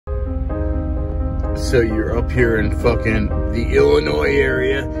So you're up here in fucking the Illinois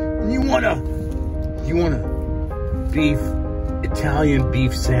area, and you want a Italian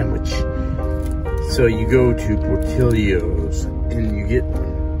beef sandwich. So you go to Portillo's and you get,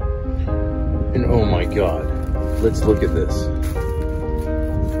 and oh my God, let's look at this.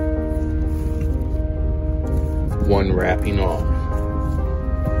 One wrapping off.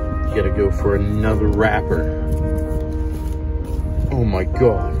 You gotta go for another wrapper. Oh my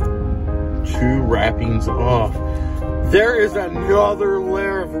God. 2 wrappings off. There is another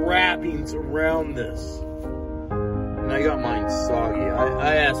layer of wrappings around this. And I got mine soggy.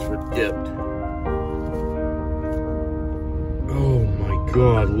 I asked for dipped. Oh my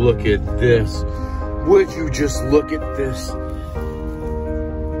God, look at this. Would you just look at this?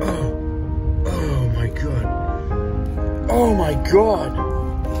 Oh my God. Oh my God.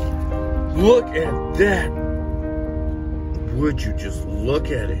 Look at that. Would you just look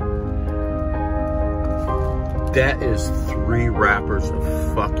at it? That is 3 wrappers of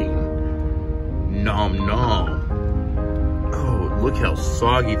fucking nom nom. Oh, look how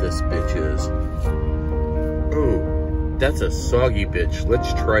soggy this bitch is. Oh, that's a soggy bitch.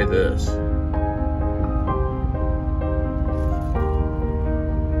 Let's try this.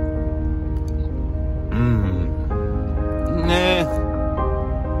 Nah.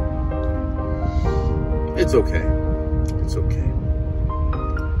 It's okay. It's okay.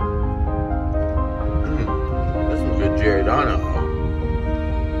 That's some good Giordano.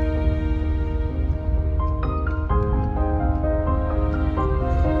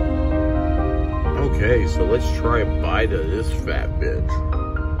 Okay, so let's try a bite of this fat bitch.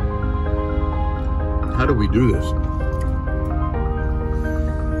 How do we do this?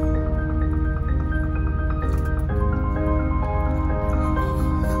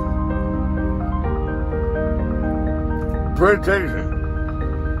 Pretty tasty.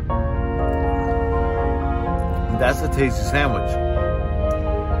 That's a tasty sandwich.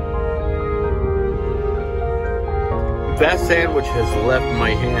 That sandwich has left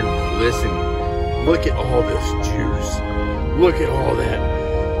my hand glistening. Look at all this juice. Look at all that.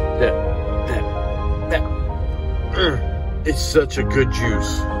 It's such a good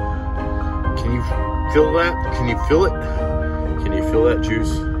juice. Can you feel that? Can you feel it? Can you feel that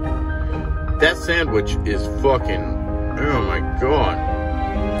juice? That sandwich is fucking, oh my God.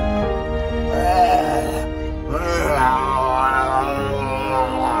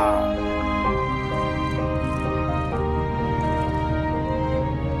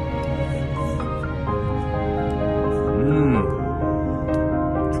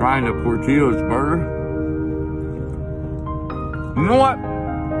 Trying a Portillo's burger. You know what?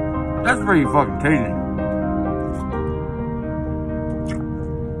 That's pretty fucking tasty.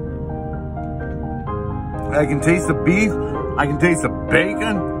 I can taste the beef. I can taste the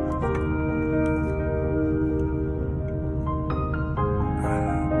bacon.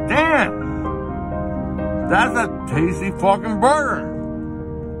 Damn! That's a tasty fucking burger.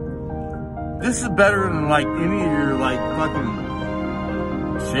 This is better than like any of your like fucking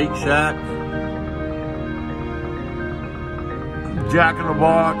Shake Shack, Jack in the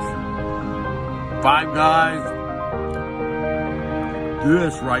Box, Five Guys.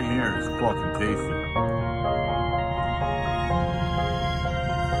 This right here is fucking tasty.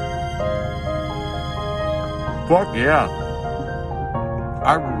 Fuck yeah.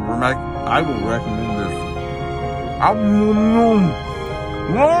 I will recommend this.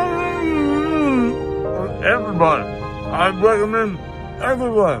 Everybody. I recommend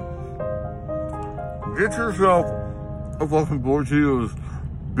everyone. Get yourself a fucking Portillo's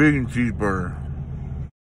bacon cheeseburger.